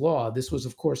rule of law. This was,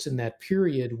 of course, in that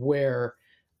period where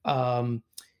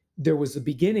there was the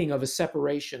beginning of a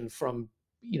separation from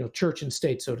church and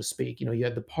state, so to speak. You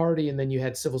had the party, and then you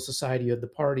had civil society. You had the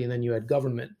party, and then you had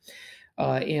government.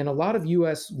 And a lot of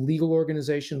U.S. legal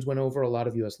organizations went over. A lot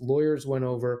of U.S. lawyers went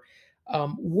over.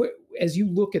 As you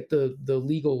look at the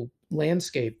legal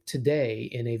landscape today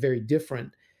in a very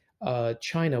different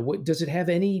China, does it have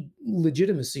any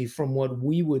legitimacy from what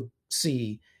we would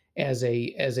see as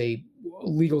a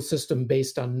legal system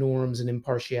based on norms and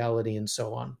impartiality and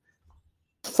so on?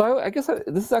 So I guess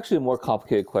this is actually a more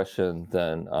complicated question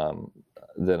than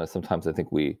sometimes I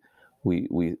think we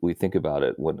think about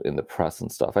it in the press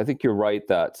and stuff. I think you're right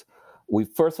that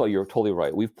first of all, you're totally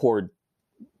right. We've poured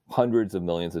hundreds of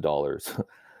millions of dollars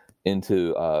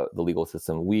into the legal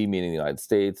system. We, meaning the United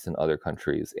States and other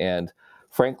countries. And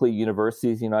frankly,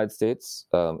 universities in the United States,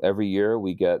 every year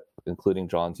we get, including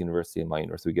John's university and my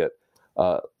university, we get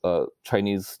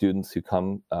Chinese students who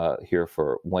come here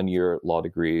for 1-year law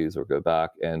degrees or go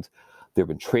back. And there have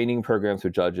been training programs for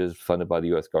judges funded by the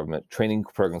U.S. government, training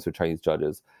programs for Chinese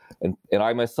judges. And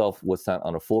I myself was sent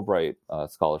on a Fulbright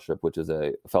scholarship, which is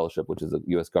a fellowship, which is a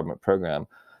U.S. government program,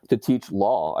 to teach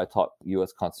law. I taught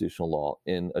U.S. constitutional law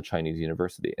in a Chinese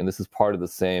university. And this is part of the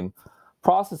same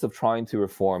process of trying to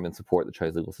reform and support the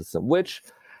Chinese legal system, which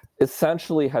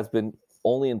essentially has been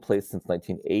only in place since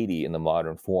 1980 in the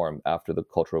modern form after the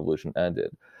Cultural Revolution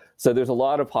ended. So there's a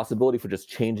lot of possibility for just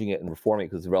changing it and reforming it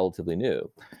because it's relatively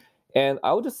new. And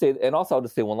I'll just say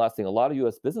one last thing. A lot of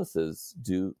U.S. businesses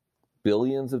do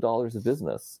billions of dollars of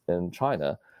business in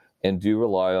China and do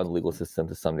rely on the legal system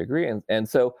to some degree. And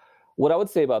so what I would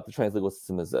say about the Chinese legal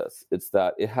system is this. It's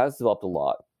that it has developed a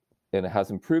lot and it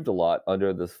has improved a lot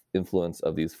under the influence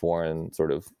of these foreign sort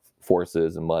of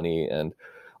forces and money, and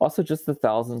also just the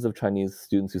thousands of Chinese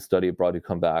students who study abroad who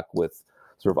come back with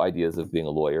sort of ideas of being a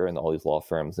lawyer and all these law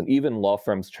firms, and even law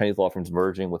firms, Chinese law firms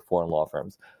merging with foreign law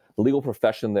firms. the legal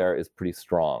profession there is pretty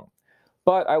strong.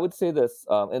 But I would say this,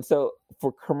 and so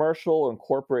for commercial and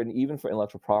corporate and even for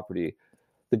intellectual property,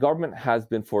 the government has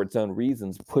been, for its own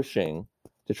reasons, pushing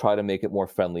to try to make it more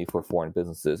friendly for foreign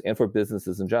businesses and for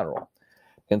businesses in general.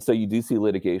 And so you do see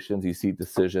litigations, you see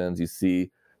decisions, you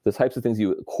see the types of things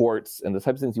courts and the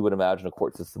types of things you would imagine a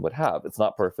court system would have. It's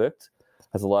not perfect,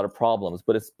 has a lot of problems,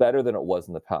 but it's better than it was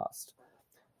in the past.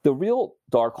 The real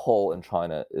dark hole in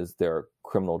China is their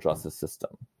criminal justice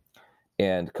system.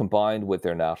 And combined with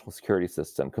their national security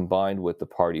system, combined with the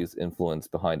party's influence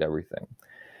behind everything.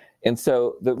 And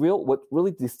so what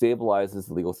really destabilizes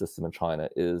the legal system in China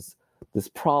is this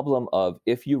problem of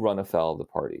if you run afoul of the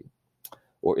party,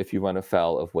 or if you run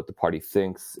afoul of what the party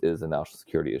thinks is a national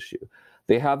security issue,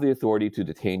 they have the authority to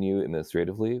detain you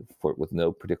administratively with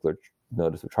no particular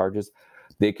notice of charges.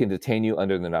 They can detain you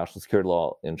under the national security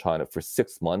law in China for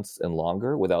 6 months and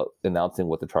longer without announcing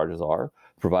what the charges are,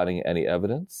 providing any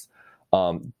evidence.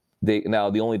 Now,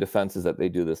 the only defense is that they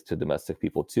do this to domestic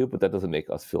people too, but that doesn't make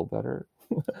us feel better,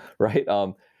 right?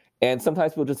 And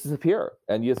sometimes people just disappear,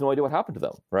 and you have no idea what happened to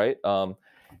them, right?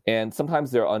 And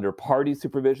sometimes they're under party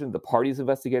supervision. The party's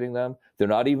investigating them. They're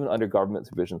not even under government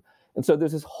supervision. And so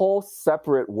there's this whole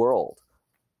separate world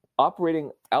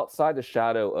operating outside the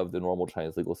shadow of the normal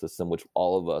Chinese legal system, which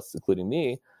all of us, including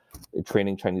me,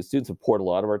 training Chinese students, have poured a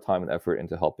lot of our time and effort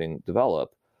into helping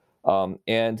develop.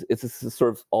 And it's a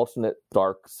sort of alternate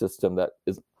dark system that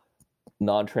is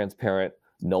non-transparent.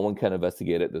 No one can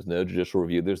investigate it. There's no judicial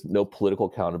review. There's no political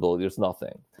accountability. There's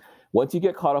nothing. Once you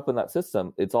get caught up in that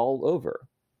system, it's all over.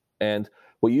 And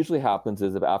what usually happens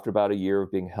is that after about a year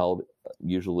of being held,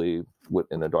 usually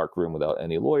in a dark room without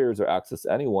any lawyers or access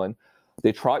to anyone,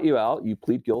 they trot you out, you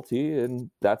plead guilty, and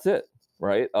that's it,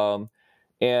 right?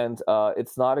 And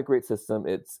it's not a great system.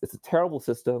 It's a terrible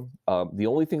system. The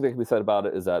only thing that can be said about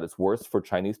it is that it's worse for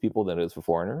Chinese people than it is for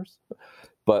foreigners.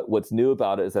 But what's new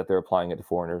about it is that they're applying it to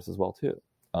foreigners as well, too.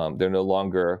 They're no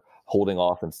longer holding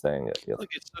off and saying it. Yes. Look,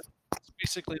 it's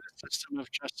basically the system of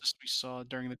justice we saw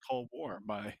during the Cold War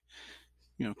by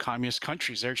communist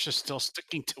countries. They're just still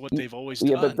sticking to what they've always done.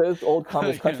 Yeah, but those old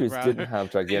communist countries rather, didn't have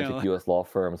gigantic U.S. law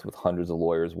firms with hundreds of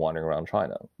lawyers wandering around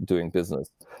China doing business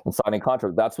and signing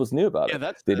contracts. That's what's new about it.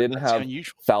 They didn't have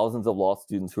unusual. Thousands of law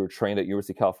students who were trained at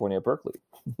University of California at Berkeley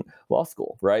Law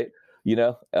School, right?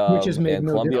 Which is made and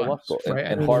no Columbia difference, Law School, right?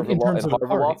 and Harvard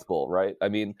Law School, right? I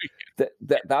mean,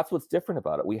 that's what's different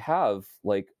about it. We have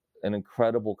like an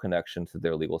incredible connection to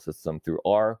their legal system through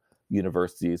our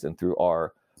universities and through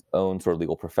our own sort of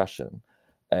legal profession,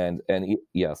 and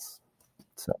yes.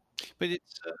 So, but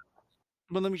it's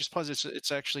well, let me just pause.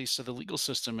 It's actually so the legal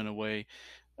system in a way,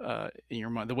 in your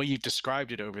mind, the way you've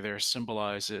described it over there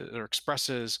symbolizes or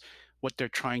expresses what they're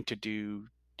trying to do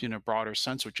in a broader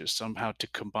sense, which is somehow to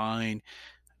combine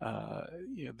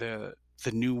the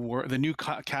new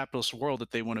capitalist world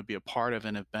that they want to be a part of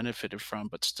and have benefited from,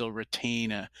 but still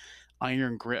retain a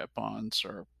iron grip on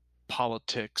sort of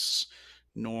politics,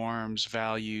 norms,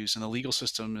 values, and the legal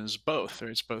system is both. Or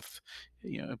it's both,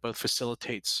 it both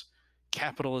facilitates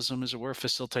capitalism, as it were,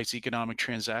 facilitates economic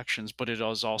transactions, but it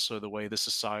is also the way the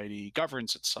society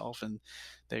governs itself, and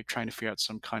they're trying to figure out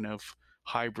some kind of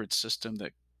hybrid system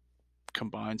that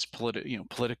combines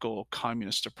political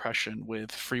communist oppression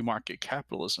with free market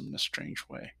capitalism in a strange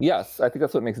way. Yes, I think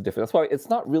that's what makes it different. That's why it's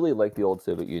not really like the old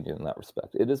Soviet Union in that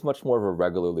respect. It is much more of a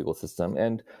regular legal system,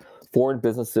 and foreign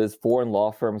businesses, foreign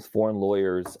law firms, foreign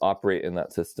lawyers operate in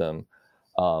that system,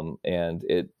 and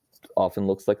it often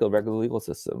looks like a regular legal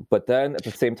system. But then at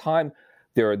the same time,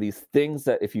 there are these things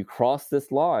that if you cross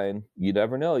this line, you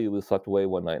never know, you'll be swept away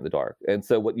one night in the dark. And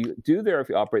so what you do there if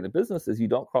you operate in the business is you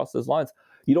don't cross those lines.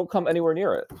 You don't come anywhere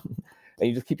near it. And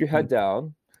you just keep your head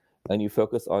down and you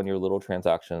focus on your little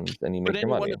transactions and you make your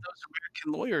money. One of those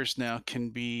American lawyers now can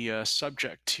be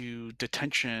subject to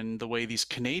detention the way these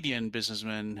Canadian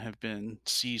businessmen have been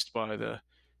seized by the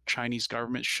Chinese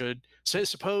government.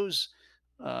 Suppose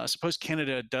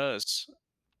Canada does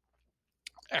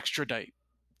extradite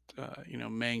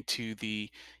Meng to the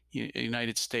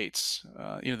United States,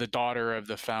 the daughter of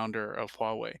the founder of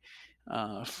Huawei,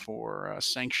 for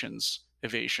sanctions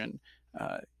evasion.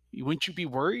 Wouldn't you be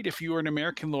worried if you were an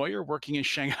American lawyer working in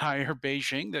Shanghai or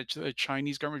Beijing that the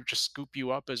Chinese government would just scoop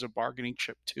you up as a bargaining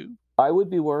chip too? I would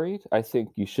be worried. I think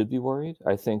you should be worried.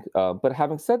 I think, but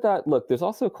having said that, look, there's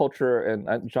also a culture,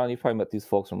 and John, you probably met these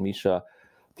folks from Misha,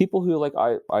 people who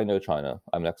I know China.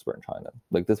 I'm an expert in China.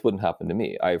 Like this wouldn't happen to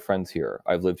me. I have friends here.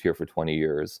 I've lived here for 20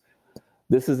 years.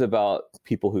 This is about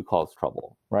people who cause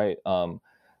trouble, right?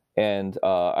 And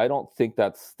I don't think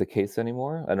that's the case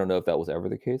anymore. I don't know if that was ever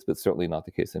the case, but certainly not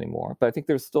the case anymore. But I think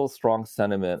there's still a strong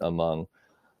sentiment among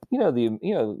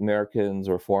the Americans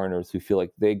or foreigners who feel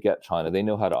like they get China, they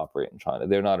know how to operate in China.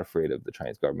 They're not afraid of the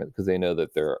Chinese government because they know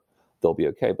that they'll be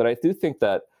okay. But I do think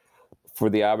that for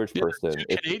the average person, the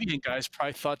two Canadian guys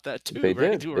probably thought that too, they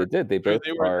right? did. They both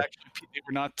are. They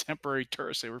were not temporary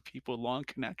tourists. They were people with long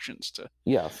connections to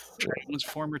Yes, China's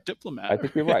former diplomat. I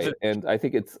think you're right, and I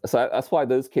think that's why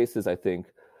those cases, I think,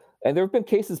 and there have been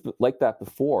cases like that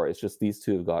before. It's just these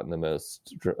two have gotten the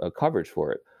most coverage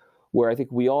for it, where I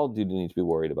think we all do need to be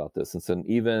worried about this. And so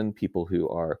even people who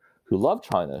love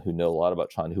China, who know a lot about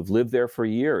China, who've lived there for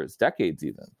years, decades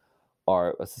even,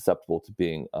 are susceptible to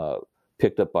being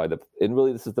picked up by and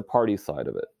really this is the party side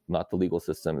of it, not the legal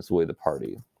system. It's really the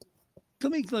party.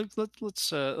 Let me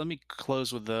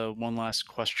close with one last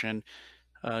question.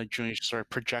 Julian, sort of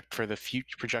project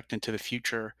into the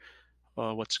future.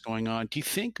 What's going on? Do you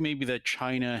think maybe that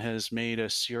China has made a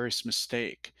serious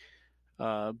mistake,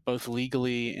 both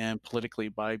legally and politically,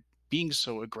 by being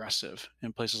so aggressive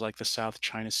in places like the South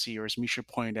China Sea, or as Misha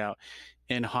pointed out,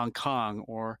 in Hong Kong,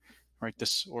 or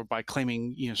by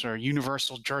claiming sort of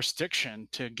universal jurisdiction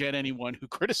to get anyone who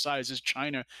criticizes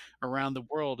China around the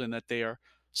world, and that they are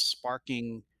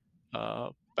sparking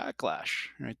backlash,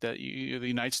 right? That the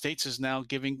United States is now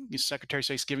Secretary of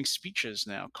State's giving speeches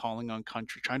now, calling on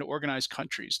trying to organize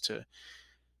countries to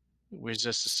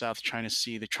resist the South China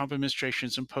Sea. The Trump administration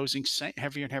is imposing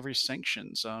heavier and heavier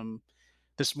sanctions.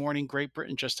 This morning, Great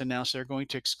Britain just announced they're going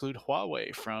to exclude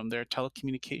Huawei from their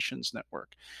telecommunications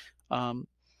network.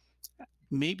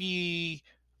 Maybe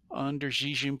under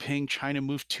Xi Jinping, China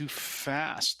moved too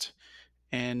fast,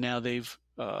 and now they've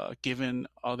given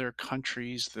other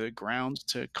countries the grounds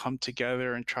to come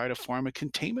together and try to form a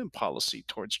containment policy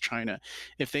towards China.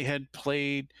 If they had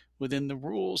played within the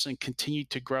rules and continued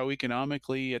to grow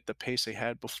economically at the pace they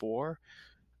had before,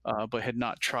 but had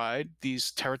not tried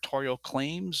these territorial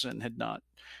claims and had not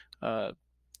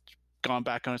gone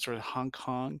back on sort of Hong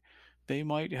Kong, they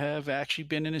might have actually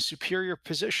been in a superior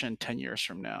position 10 years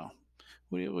from now.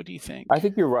 What do you think? I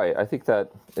think you're right. I think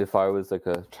that if I was like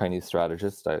a Chinese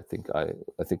strategist, I think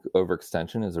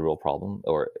overextension is a real problem,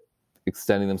 or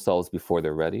extending themselves before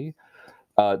they're ready.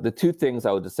 The two things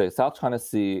I would just say, South China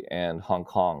Sea and Hong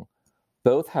Kong,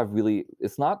 both have really,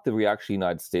 it's not the reaction of the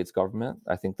United States government.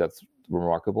 I think that's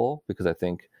remarkable because I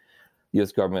think the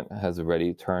U.S. government has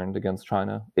already turned against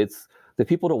China. It's the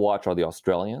people to watch are the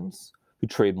Australians, who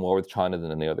trade more with China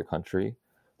than any other country,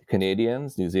 the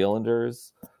Canadians, New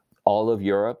Zealanders, all of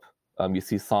Europe. You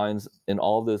see signs in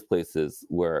all of those places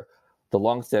where the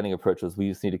longstanding approach was we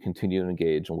just need to continue to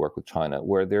engage and work with China,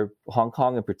 where Hong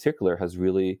Kong in particular has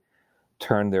really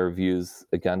turned their views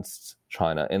against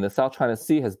China. And the South China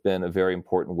Sea has been a very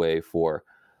important way for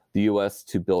the U.S.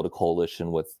 to build a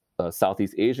coalition with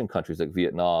Southeast Asian countries like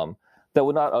Vietnam that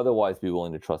would not otherwise be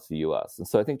willing to trust the U.S. And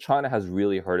so I think China has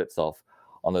really hurt itself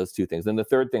on those two things. And the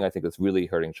third thing I think that's really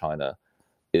hurting China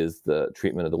is the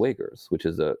treatment of the Uyghurs, which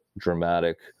is a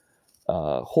dramatic,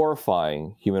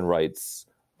 horrifying human rights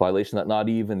violation that not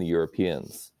even the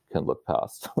Europeans can look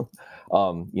past.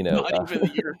 Not even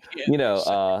the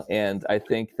Europeans. And I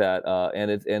think that,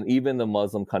 and even the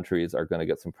Muslim countries are going to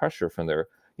get some pressure from their,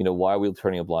 why are we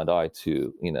turning a blind eye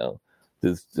to,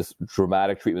 this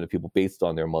dramatic treatment of people based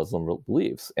on their Muslim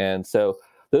beliefs? And so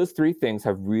those three things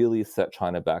have really set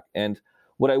China back. And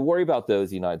what I worry about, though, as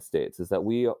the United States, is that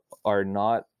we are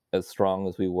not as strong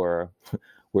as we were.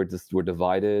 We're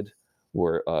divided.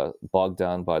 We're bogged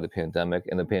down by the pandemic,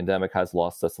 and the pandemic has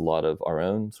lost us a lot of our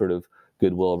own sort of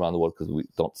goodwill around the world because we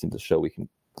don't seem to show we can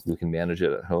manage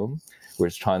it at home.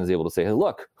 Whereas China's able to say, "Hey,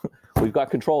 look, we've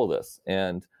got control of this,"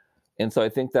 and so I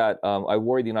think that I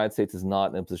worry the United States is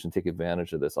not in a position to take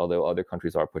advantage of this, although other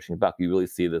countries are pushing back. You really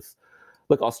see this.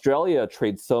 Look, Australia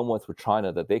trades so much with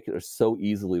China that they are so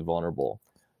easily vulnerable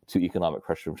to economic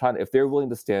pressure from China. If they're willing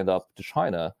to stand up to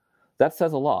China, that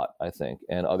says a lot, I think,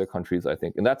 and other countries, I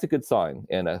think, and that's a good sign.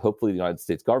 And hopefully, the United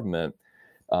States government,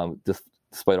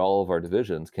 despite all of our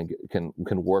divisions, can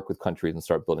work with countries and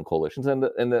start building coalitions. And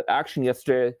the action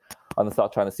yesterday on the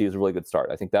South China Sea is a really good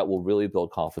start. I think that will really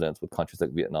build confidence with countries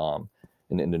like Vietnam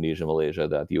and Indonesia and Malaysia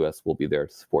that the U.S. will be there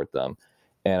to support them.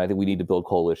 And I think we need to build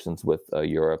coalitions with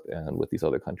Europe and with these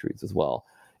other countries as well,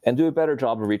 and do a better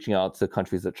job of reaching out to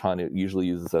countries that China usually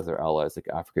uses as their allies, like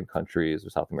African countries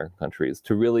or South American countries,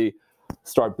 to really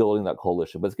start building that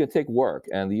coalition. But it's going to take work,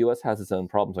 and the U.S. has its own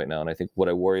problems right now. And I think what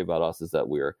I worry about us is that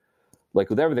we're, like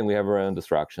with everything, we have our own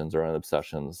distractions, our own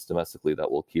obsessions domestically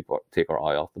that will take our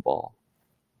eye off the ball.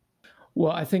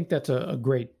 Well, I think that's a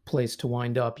great place to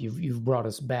wind up. You've brought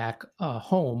us back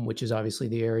home, which is obviously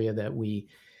the area that we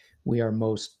are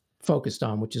most focused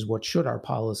on, which is what should our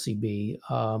policy be.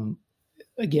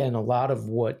 again, a lot of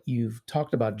what you've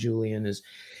talked about, Julian,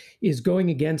 is going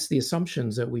against the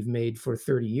assumptions that we've made for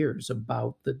 30 years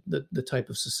about the type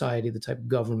of society, the type of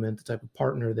government, the type of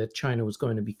partner that China was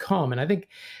going to become. And I think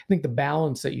the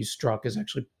balance that you struck is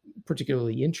actually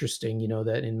particularly interesting,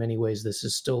 that in many ways this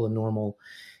is still a normal,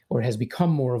 or has become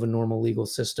more of a normal legal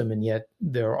system, and yet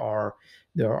there are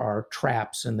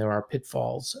traps and there are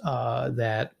pitfalls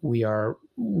that we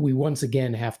once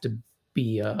again have to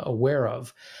be aware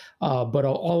of. But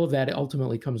all of that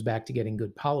ultimately comes back to getting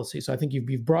good policy. So I think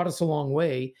you've brought us a long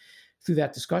way through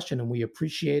that discussion, and we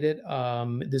appreciate it.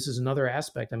 This is another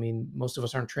aspect. I mean, most of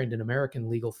us aren't trained in American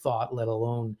legal thought, let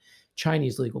alone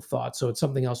Chinese legal thought. So it's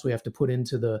something else we have to put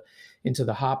into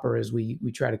the hopper as we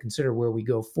try to consider where we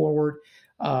go forward.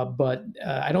 But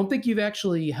I don't think you've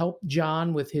actually helped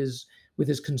John with his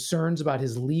concerns about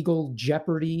his legal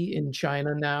jeopardy in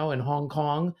China now and Hong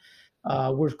Kong.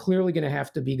 We're clearly going to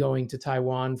have to be going to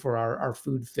Taiwan for our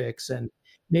food fix, and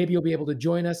maybe you'll be able to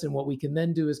join us. And what we can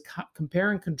then do is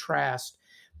compare and contrast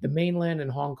the mainland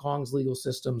and Hong Kong's legal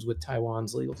systems with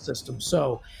Taiwan's legal system.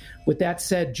 So with that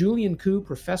said, Julian Ku,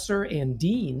 professor and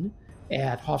dean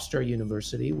at Hofstra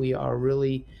University, we are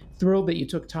really thrilled that you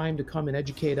took time to come and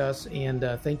educate us. And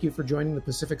thank you for joining the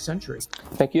Pacific Century.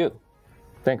 Thank you.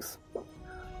 Thanks.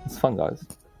 It's fun, guys.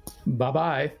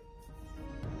 Bye-bye.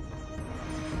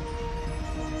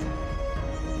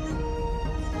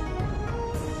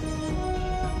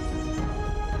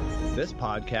 This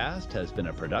podcast has been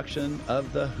a production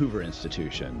of the Hoover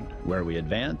Institution, where we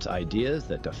advance ideas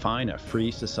that define a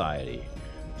free society.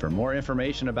 For more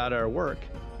information about our work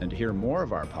and to hear more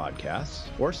of our podcasts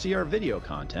or see our video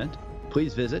content,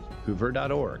 please visit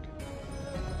hoover.org.